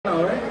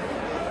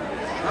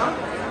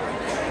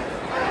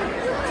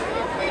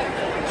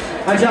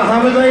अच्छा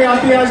हामिद भाई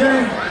आप भी आ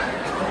जाएं।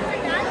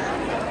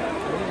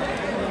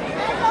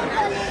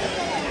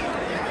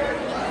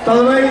 तो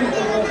भाई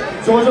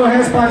जो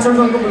है स्पॉन्सर्स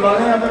उनको बुला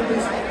लें यहाँ पर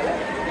प्लीज।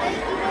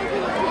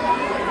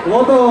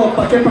 वो तो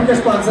पक्के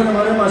स्पॉन्सर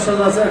हमारे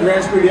माशाल्लाह से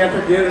एडवांस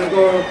पीडियाट्रिक केयर,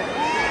 इनको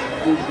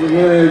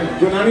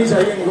गुनानी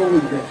चाहिए इनको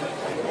बोलते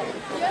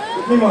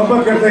इतनी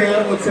मोहब्बत करते हैं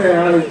यार मुझसे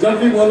यार, जब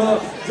भी बोलो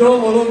जो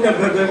बोलो कर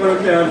देते हैं मेरे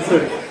प्यार से।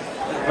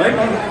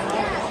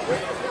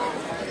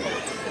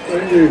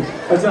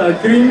 अच्छा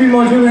क्रीम भी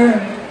मौजूद है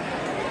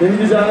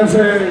इनकी जानिब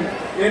से,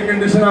 एयर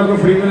कंडीशन आपको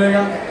फ्री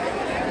मिलेगा।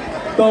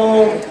 तो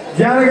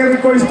यार अगर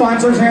कोई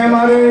स्पॉन्सर्स हैं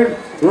हमारे,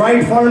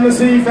 राइट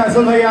फार्मेसी,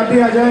 फैसल भाई आप भी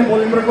आ जाएं,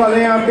 बोलिंगब्रुक वाले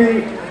हैं आप भी,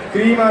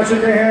 क्रीम आ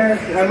चुके हैं,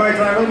 MI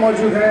ट्रैवल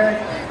मौजूद है,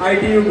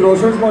 ITU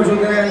ग्रोसर्स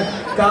मौजूद है,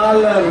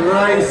 काल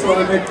राइस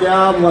वाले क्या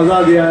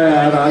मजा दिया है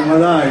यार, आज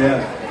मजा आ गया,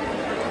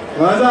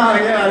 मजा आ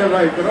गया। अरे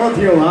भाई करो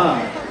थी वहाँ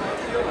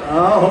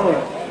आओ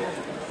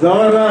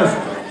जबरदस्त।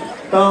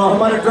 तो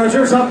हमारे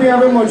ट्रेजर साहब भी यहाँ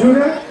पे मौजूद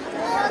है।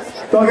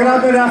 तो अगर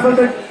आपने रैफल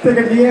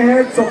टिकट लिए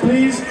हैं तो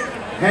please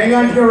hang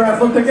on to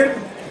raffle ticket.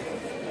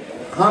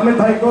 Hamid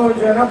भाई को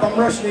जो है ना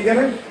बम रश नहीं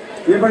करें,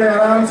 ये बड़े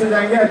आराम से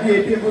जाएंगे आपकी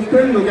APA बूथ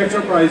पे, look at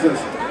your prices,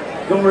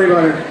 don't worry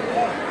about it.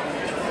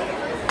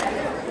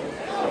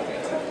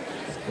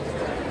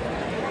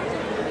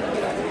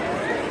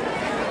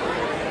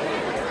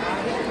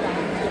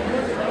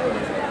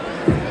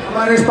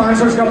 हमारे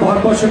स्पॉन्सर्स का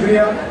बहुत बहुत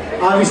शुक्रिया।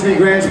 Obviously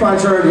grand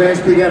sponsor advance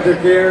paediatric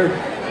care,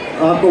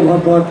 आपको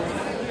बहुत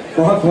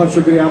बहुत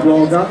शुक्रिया आप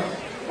लोगों का।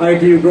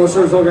 ITU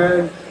ग्रोसर्स हो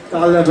गए,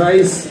 काला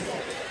राइस,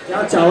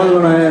 क्या चावल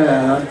बनाया है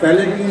यार,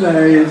 पहले भी नहीं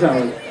लाया ये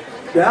चावल,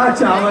 क्या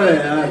चावल है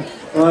यार।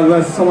 और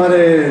बस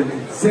हमारे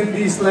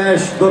सिंधी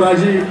 /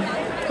 दोराजी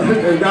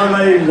इरफान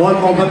भाई, बहुत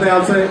मोहब्बत है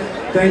आपसे,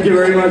 थैंक यू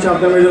वेरी मच,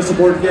 आपने मुझे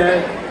सपोर्ट किया है।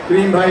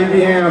 क्रीम भाई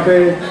भी हैं यहाँ पे,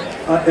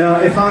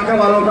 इफानका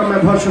वालों का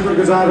मैं बहुत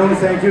शुक्रगुजार हूँ,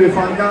 thank you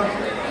इफानका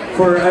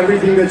for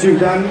everything that you've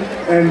done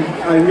and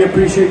I really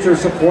appreciate your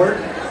support.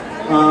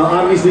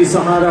 Obviously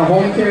Sahara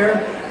Home Care,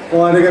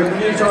 और अगर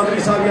मुनीर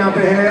चौधरी साहब यहाँ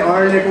पे हैं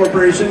RNA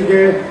Corporation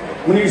के,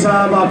 मुनीर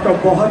साहब आपका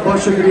बहुत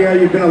बहुत शुक्रिया,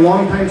 you've been a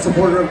long time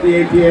supporter of the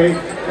APA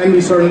and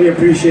we certainly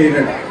appreciate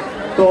it.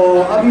 तो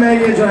अब मैं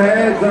ये जो है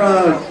जरा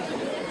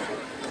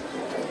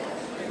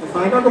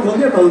फायदा तो बोल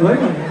दिया कल भाई,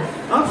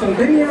 आप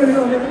सुनते नहीं हैं मेरे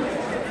बारे में।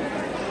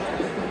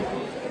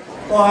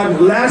 और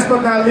last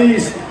but not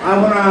least I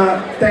wanna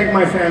thank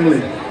my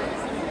family,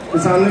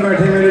 सामने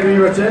बैठे मेरे भी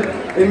बच्चे,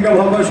 इनका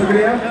बहुत बहुत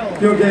शुक्रिया,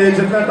 क्योंकि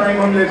जितना टाइम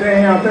हम लेते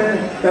हैं यहाँ पे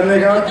करने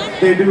का,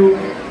 they do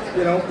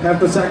you know have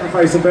to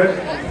sacrifice a bit,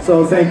 so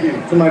thank you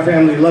to my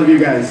family, love you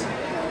guys।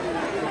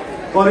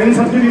 और इन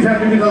सबकी भी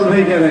फैमिली भी तल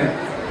भाई कह रहे हैं,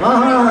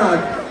 हाँ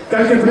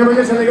कल कितने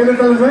बजे चले गए थे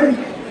तल भाई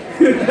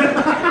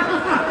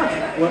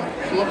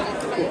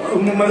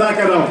मजाक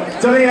कर रहा हूँ।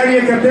 चले यार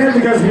ये करते हैं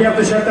because we have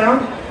to shut down.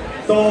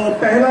 तो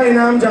पहला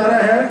इनाम जा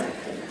रहा है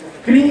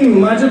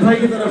क्रीम माजिद भाई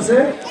की तरफ से,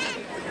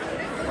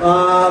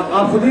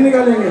 आप खुद ही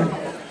निकालेंगे,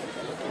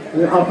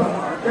 आप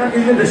क्या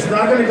कीजिए,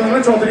 रिश्तेदार का निकालना,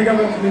 चौधरी का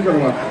मैं नहीं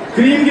करूँगा।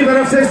 क्रीम की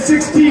तरफ से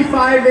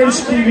 65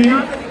 inch TV,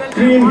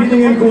 cream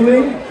heating and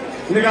cooling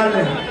निकाल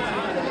लें।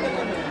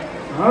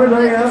 हाँ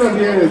भाई यार अब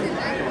ये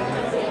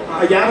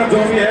यार जो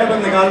भी है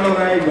बस निकाल लो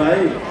ना एक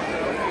भाई,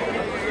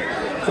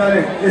 चले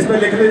इस पे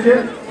लिख लीजिए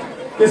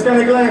किसका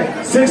निकला है।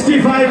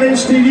 65 इंच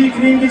TV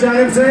क्रीम की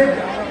जानिब से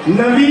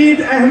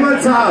नवीद अहमद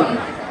साहब,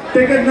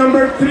 ticket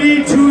number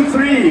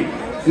 323,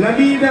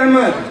 Naveed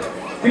Ahmad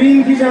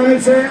cream की जानिब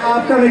से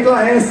आपका निकला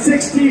है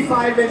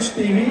 65 इंच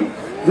TV।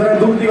 जरा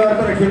दूर दीवार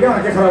पर रखिएगा,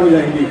 आंखें खराब हो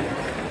जाएंगी,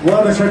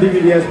 बहुत अच्छा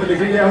TV दिया, इस पर लिख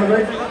लीजिए अहमद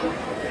भाई।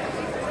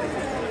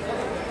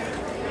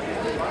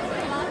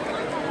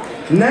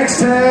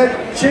 नेक्स्ट है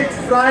चिक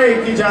फ्राई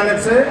की जानिब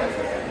से,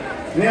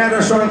 नया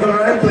रेस्टोरेंट खुल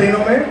रहा है प्लेनो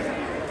में,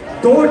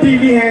 2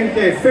 TV हैं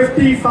इनके,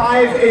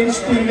 55 इंच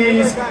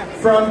TVs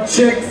फ्रॉम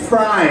चिक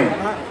फ्राई।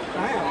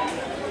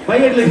 भाई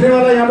एक लिखने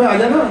वाला यहाँ पे आ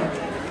जाना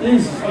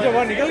प्लीज।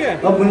 निकल गया,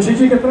 अब मुंशी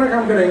जी कितना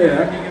काम करेंगे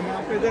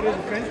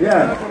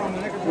यार,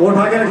 वो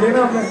उठा के रखिए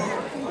ना आपने।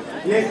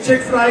 ये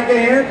चिक फ्राई के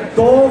हैं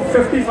 2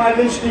 55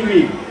 इंच TV।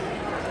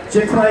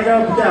 चिक फ्राई का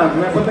क्या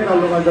मैं खुद निकाल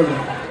लूंगा, जब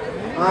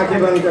आंखें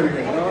बंद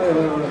करके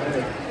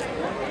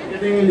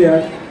लिया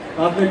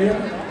आपने लिया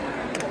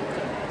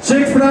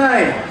चिक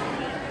फ्राई,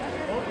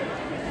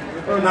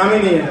 तो नाम ही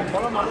नहीं है,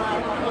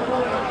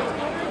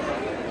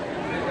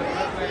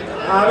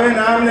 अबे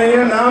नाम नहीं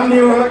है, नाम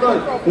नहीं होगा तो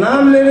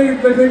नाम लेने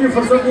की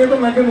फुर्सत नहीं है तो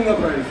मैं क्यों दूंगा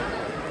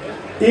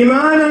प्राइस।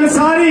 ईमान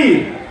अंसारी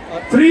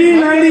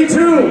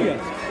 392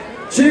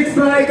 चिक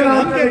फ्राई का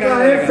आपने कहा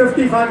है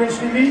 55 इंच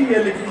TV,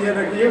 ये लिखिए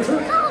रखिए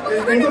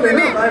नहीं तो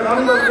देना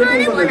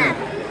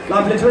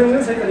आप लिख लेंगे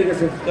सही तरीके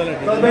से,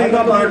 तो मैं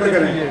इनका ऑर्डर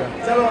करेंगे।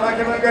 चलो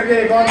आगे बंद करके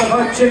एक और दफा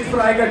चिक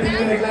फ्राई का TV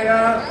निकलेगा,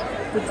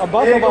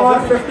 एक और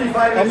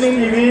 55 इंच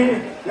TV।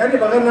 यार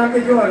बगल नाम के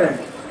क्यों आ रहे हैं,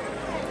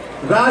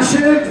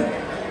 राशिद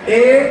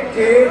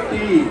AKT,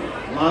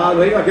 हाँ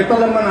भाई कितना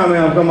लंबा नाम है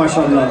आपका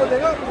माशाल्लाह।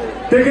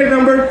 टिकट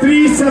नंबर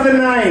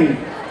 379,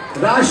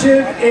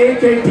 राशिद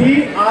AKT,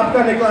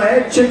 आपका निकला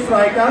है चिक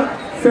फ्राई का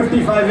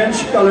 55 inch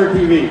colour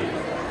TV।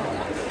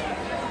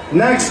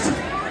 Next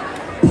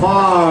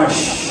posh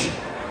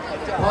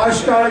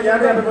का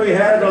यार यहाँ पे कोई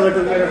है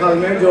रिलेटिव मेरे ख्याल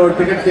में जो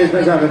टिकट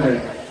खींचना चाहते थे।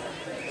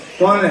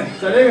 कौन है?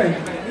 चले गए?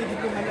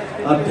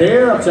 अब थे,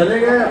 अब चले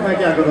गए। अब मैं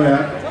क्या करूँ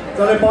यार?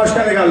 चलो पॉश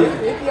का निकाल लो,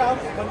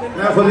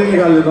 मैं खुद ही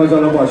निकाल लेता हूँ।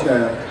 चलो पॉश का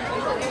यार,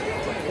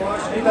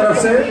 पॉश की तरफ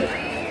से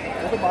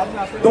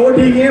 2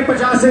 टीवी हैं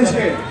 50 इंच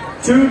के,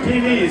 2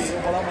 TVs।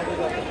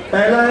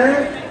 पहला है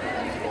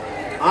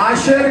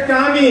आशिर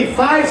कामी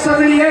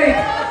 578,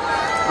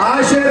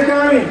 आशिर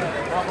कामी।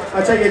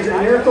 अच्छा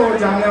ये तो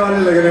जानने वाले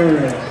लग रहे हैं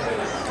मुझे।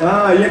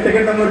 हाँ ये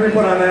टिकट नंबर भी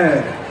पुराना है,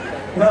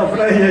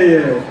 अपना ही है। ये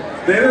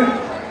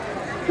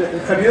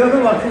खरीदा था,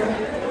 बाकी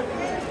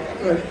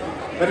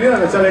खरीदा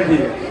था। चले ठीक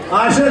है।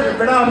 आशिर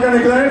बेटा आपका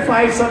निकला है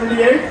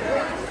 578,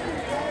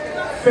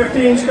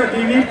 50 इंच का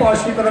टीवी पॉश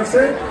की तरफ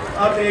से।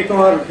 अब एक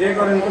और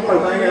इनको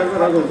पलटाएंगे।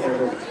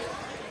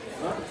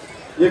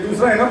 ये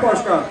दूसरा है ना पॉश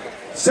का।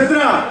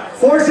 Sidra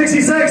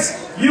 466,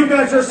 you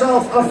got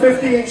yourself a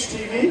 50 inch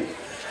TV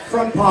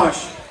from Posh.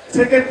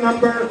 Ticket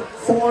number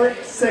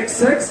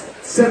 466,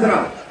 Sidra.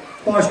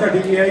 Posh का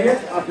टीवी है ये,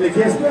 आप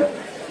लिखिए इस पर।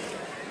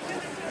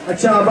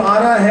 अच्छा अब आ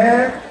रहा है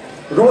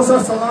रोसा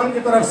सलाम की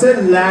तरफ से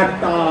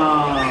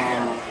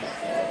लैपटॉप।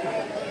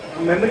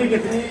 मेमोरी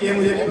कितनी ये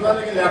मुझे नहीं पता,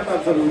 लेकिन लैपटॉप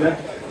जरूर है।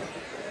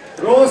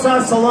 रोसा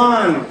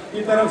सलाम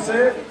की तरफ से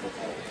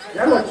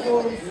यार उसको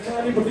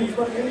वाली बुटीक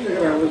पर नहीं लग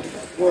रहा है,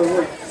 वो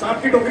सांप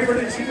की टोकरी पर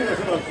इसी की वजह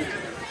से।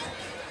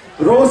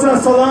 रोसा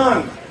सलाम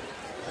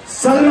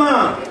सलमा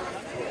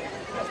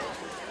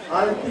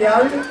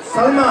अल्तियाल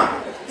सलमा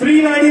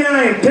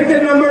 399,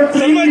 टिकट नंबर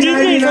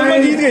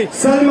 399,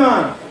 सलमा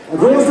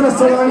रोसा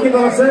सलाम की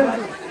तरफ से।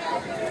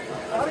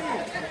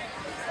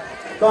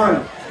 कौन?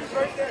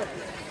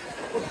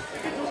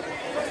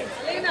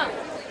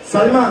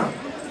 सलमा,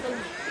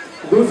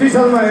 दूसरी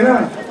सलमा है ना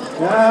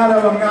यार।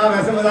 अब हम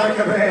ऐसे मजाक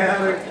कर रहे हैं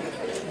यार,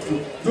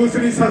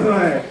 दूसरी सलमा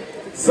है।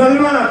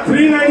 सलमा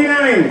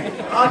 399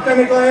 आपका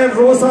निकला है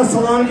रोसा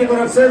सलाम की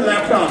तरफ से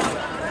लैपटॉप।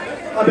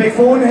 अब एक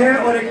फोन है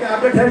और एक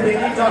टैबलेट है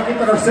डेली टॉक की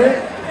तरफ से।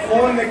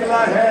 फोन निकला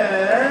है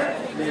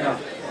मेरा।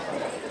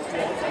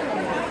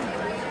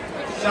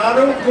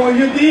 शाहरुख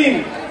मोहिउद्दीन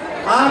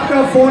आपका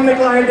फोन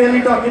निकला है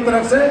डेली टॉक की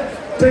तरफ से।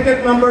 Ticket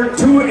number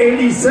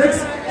 286,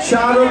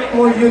 Shahrukh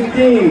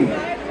Mohiuddin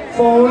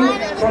phone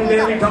from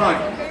daily talk.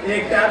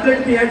 एक टैबलेट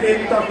भी है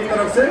डेली टॉक की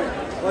तरफ से,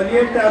 और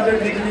ये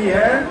टैबलेट निकली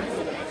है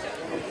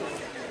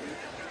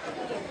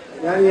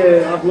यार,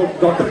 ये आप लोग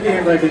डॉक्टर की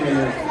हैंड राइटिंग है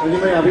मुझे,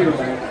 मैं अभी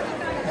बताऊं।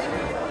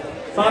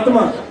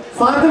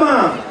 फातिमा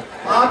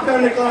आपका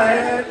निकला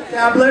है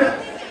टैबलेट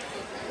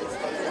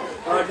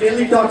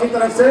डेली टॉक की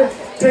तरफ से।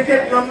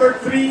 टिकट नंबर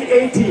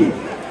 380,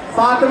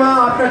 फातिमा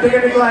आपका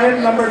टिकट निकला है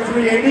नंबर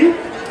 380,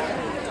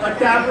 और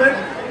टैबलेट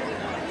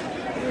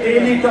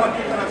डेली टॉक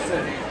की तरफ से।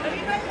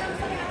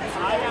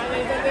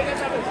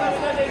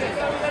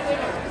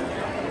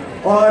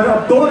 और अब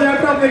 2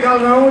 लैपटॉप निकाल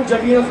रहा हूं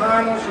जमील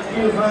खान और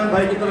शकील खान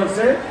भाई की तरफ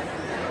से।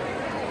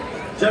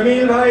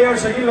 जमील भाई और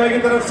शकील भाई की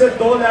तरफ से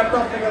 2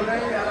 लैपटॉप निकल रहे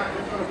हैं यार।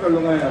 कर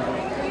लूंगा यार,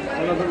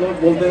 तो लोग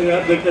बोलते हैं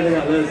यार देख के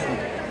निकाले इसमें।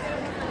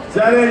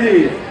 चले जी,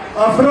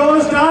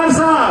 अफरोज डार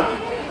साहब,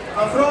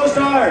 अफरोज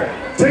डार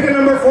टिकट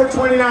नंबर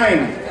 429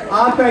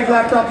 आपका एक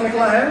लैपटॉप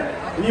निकला है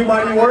new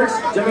body works.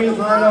 Jameel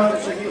Khan और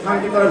शकील खान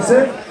की तरफ से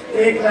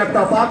एक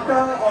लैपटॉप आपका,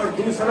 और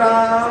दूसरा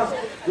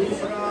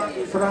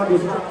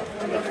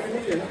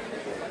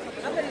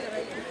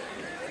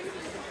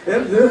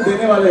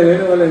देने वाले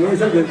नहीं,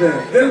 सब देते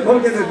हैं, दिल खोल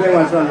के देते हैं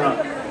माशाल्लाह।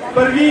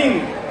 परवीन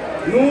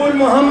नूर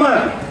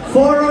मोहम्मद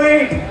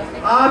 408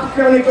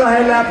 आपका निकला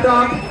है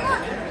लैपटॉप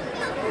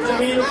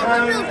जमील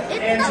खान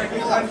एंड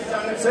शकील खान की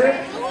जानिब से।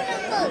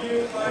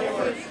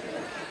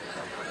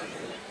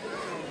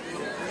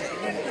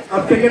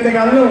 अब टिकट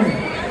निकाल लो?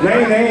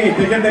 नहीं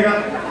टिकट निकाल।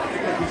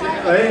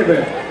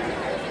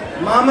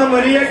 मामा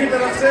मरिया की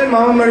तरफ से,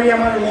 मामा मरिया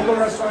हमारा लोकल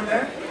रेस्टोरेंट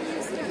है।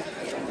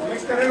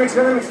 मिक्स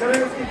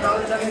करें उसकी दाल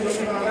चावल जो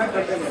भी बनाना है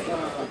करते हैं।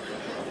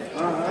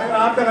 अगर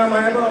आपका नाम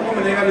आया तो आपको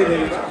मिलेगा भी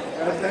देगा।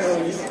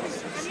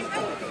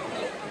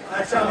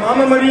 अच्छा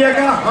मामा मरिया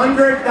का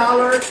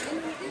 $100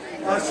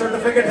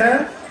 सर्टिफिकेट है,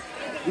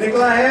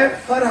 निकला है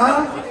फरहा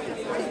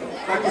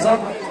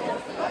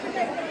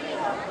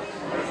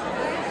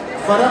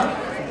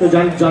तो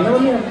जाने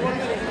वाली है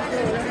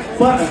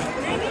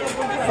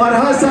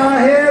फरहा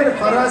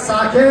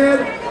साहिर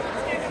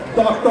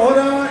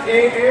डॉक्टोरा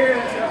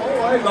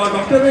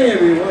डॉक्टर नहीं है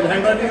अभी, वो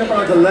हैंडराइटिंग से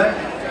पता चल रहा है।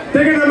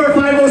 टिकट नंबर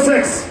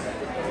 506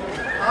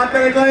 आपका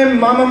निकला है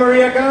मामा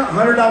मरिया का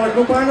 $100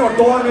 कूपन, और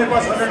 2 और मेरे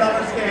पास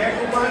 $100 के हैं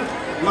कूपन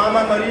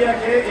मामा मरिया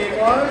के। एक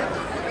और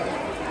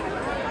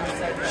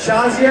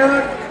शाजिया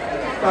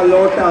का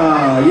लोटा,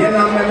 ये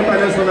नाम मैंने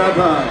पहले सुना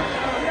था।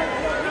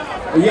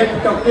 ये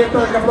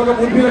कपड़ों का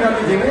बूट भी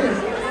लगाते थे ना।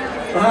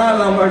 हाँ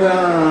लंबड़ा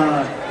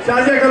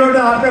शाजिया का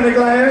लोटा आपका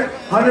निकला है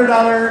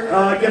 $100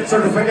 गिफ्ट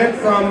सर्टिफिकेट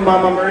फ्रॉम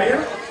मामा मरिया।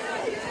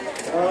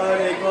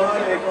 और एक और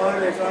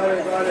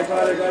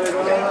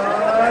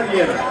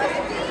ये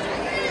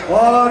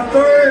और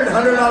थर्ड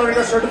 $100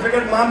 का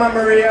सर्टिफिकेट मामा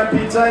मरिया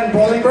पिज्जा इन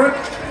बोलिंगब्रुक।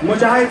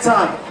 मुजाहिद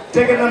साहब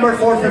टिकट नंबर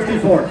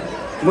 454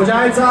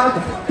 मुजाहिद साहब,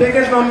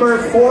 टिकट नंबर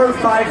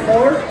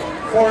 454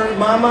 फॉर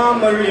मामा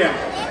मरिया।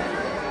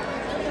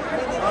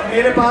 और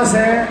मेरे पास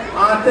है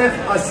आतिफ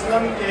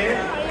असलम के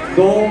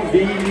 2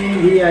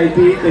 VVVIP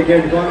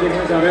टिकट। कौन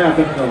देखना चाह रहे हैं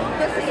आतिफ को?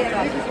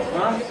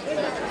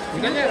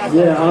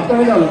 ये आपका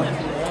नहीं डाला?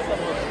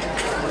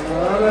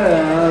 अरे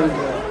यार,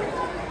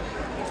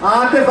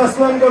 आतिफ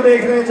असलम को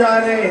देखने जा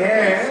रहे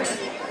हैं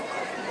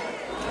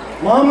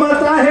मोहम्मद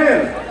ताहिर,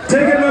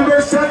 टिकट नंबर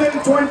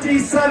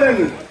 727।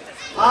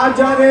 आज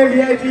जा रहे हैं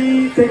VIP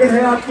टिकट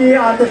है आपकी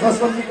आतिफ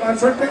असलम की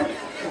कॉन्सर्ट में।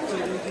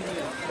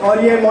 और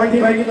ये मोंटी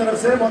भाई की तरफ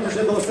से बहुत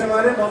अच्छे दोस्त हैं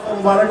हमारे, बहुत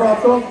मुबारक हो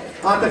आपको।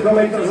 आतिफ को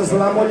मेरी तरफ से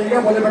सलाम बोलिएगा।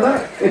 बोले बेटा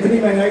इतनी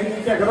महंगाई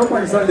की क्या करो,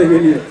 पाकिस्तान के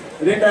लिए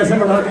रेट ऐसे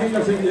बढ़ा दी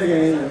कब से दिए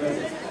गए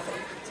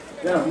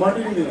हैं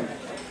मोंटी भी नहीं।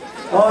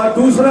 और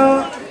दूसरा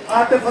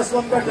आतिफ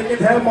असलम का टिकट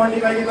है मोंटी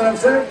भाई की तरफ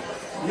से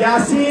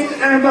यासीन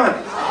अहमद।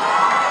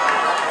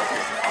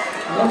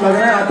 लग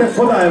रहा है आतिफ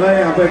खुद आए भाई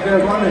यहाँ पे।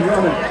 कौन है?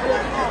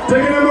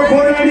 Ticket number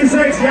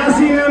 496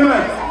 Yasin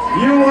Ahmad.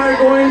 You are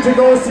going to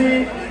go सी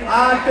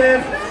आतिफ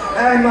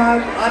अहमद,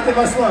 आतिफ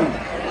असलम।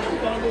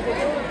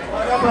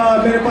 और अब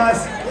मेरे पास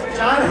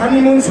 4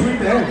 हनीमून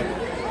स्वीट हैं।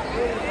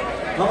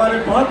 हमारे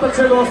बहुत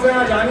अच्छे दोस्त हैं,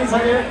 आज आ नहीं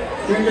सके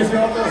क्योंकि किसी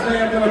और दोस्त ने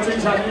अपने बच्चे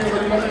की शादी में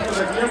बड़ी मदद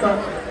रख लिया था,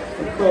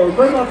 तो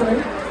कोई बात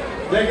नहीं।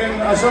 लेकिन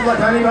अशरफ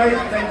लखानी भाई,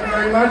 थैंक यू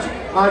वेरी मच।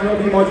 आज वो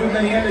भी मौजूद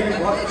नहीं है, लेकिन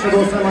बहुत अच्छे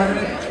दोस्त हैं हमारे।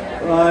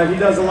 He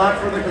does a lot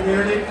for the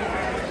community.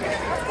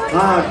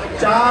 हाँ,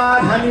 4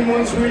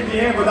 हनीमून स्वीट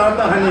दिए without the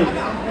honey,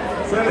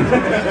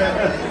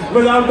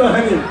 without the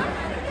honey.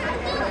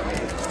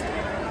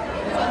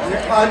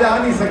 आज आ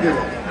नहीं सके।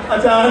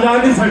 अच्छा, आज आ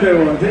नहीं सके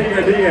वो। ठीक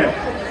है, ठीक है।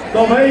 तो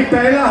भाई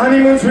पहला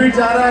हनीमून स्वीट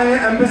जा रहा है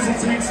एम्बेसी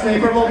स्वीट्स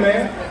नेबरहुड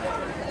में।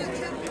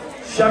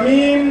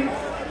 Shamim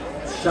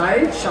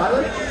Sheikh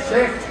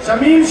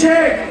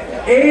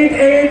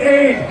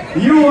 888।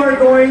 You are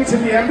going to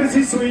the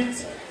Embassy Suites.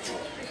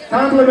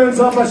 Compliments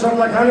of Ashraf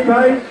Lakhani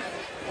bhai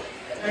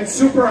and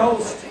super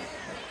host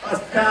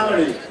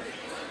hospitality.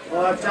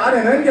 और 4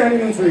 है ना इनके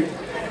हनीमून स्वीट।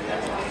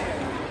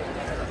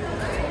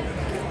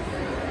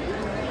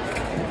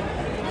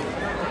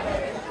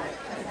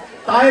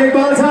 ताहिर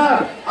इकबाल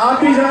साहब, आप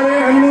भी जा रहे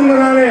हैं हनीमून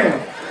मनाने।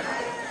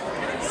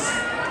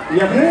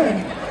 ये अपने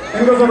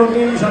इनको जरूरत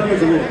नहीं, शादी हो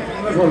चुकी है,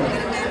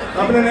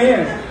 अपने नहीं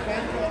है।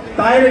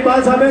 ताहिर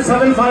इकबाल साहब है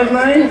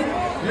 759।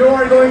 You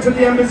are going to the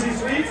embassy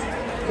sweets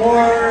for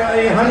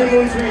a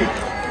honeymoon sweet.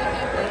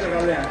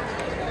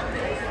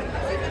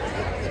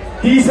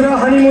 तीसरा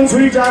हनीमून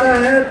स्वीट जा रहा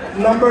है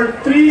नंबर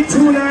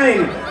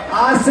 329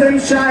 आसिम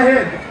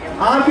शाहिद।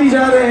 आप भी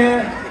जा रहे हैं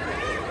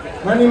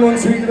हनीमून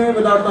स्वीट में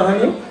विदाउट द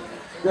हनी,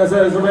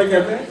 जैसे सुबह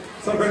कहते हैं।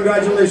 So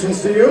congratulations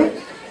to you.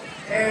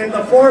 And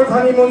the 4th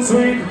honeymoon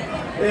suite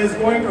is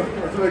going to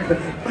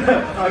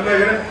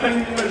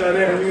honeymoon में जा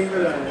रहे हैं।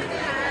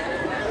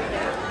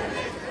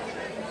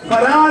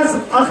 फराज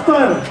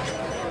अख्तर,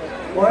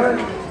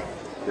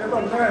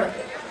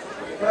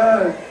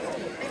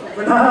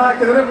 बेटा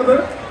किधर पुत्र?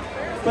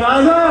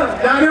 फराज जा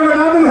रहे हो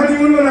बेटा तुम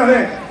हनीमून मनाने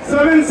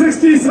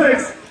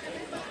 766।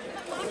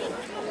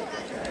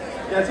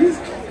 क्या चीज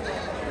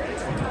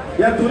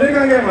यार, दूल्हे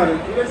कहाँ गए हमारे?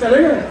 दूल्हे चले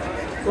गए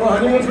तो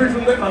हनीमून स्वीट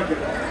सुनते भाग के।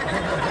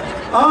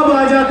 अब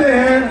आ जाते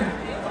हैं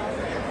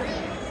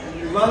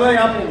वाला,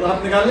 आप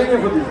निकाल लेंगे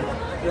खुद ही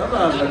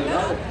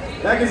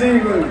क्या? किसी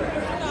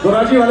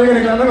दोराजी वाले का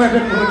निकालना, मैं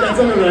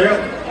कैंसिल हो जाएगा।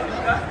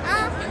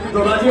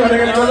 दोराजी वाले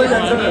का निकालना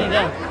कैंसिल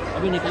है।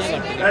 अभी निकलेगा।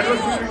 एड्रेस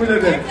मुझे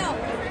दें।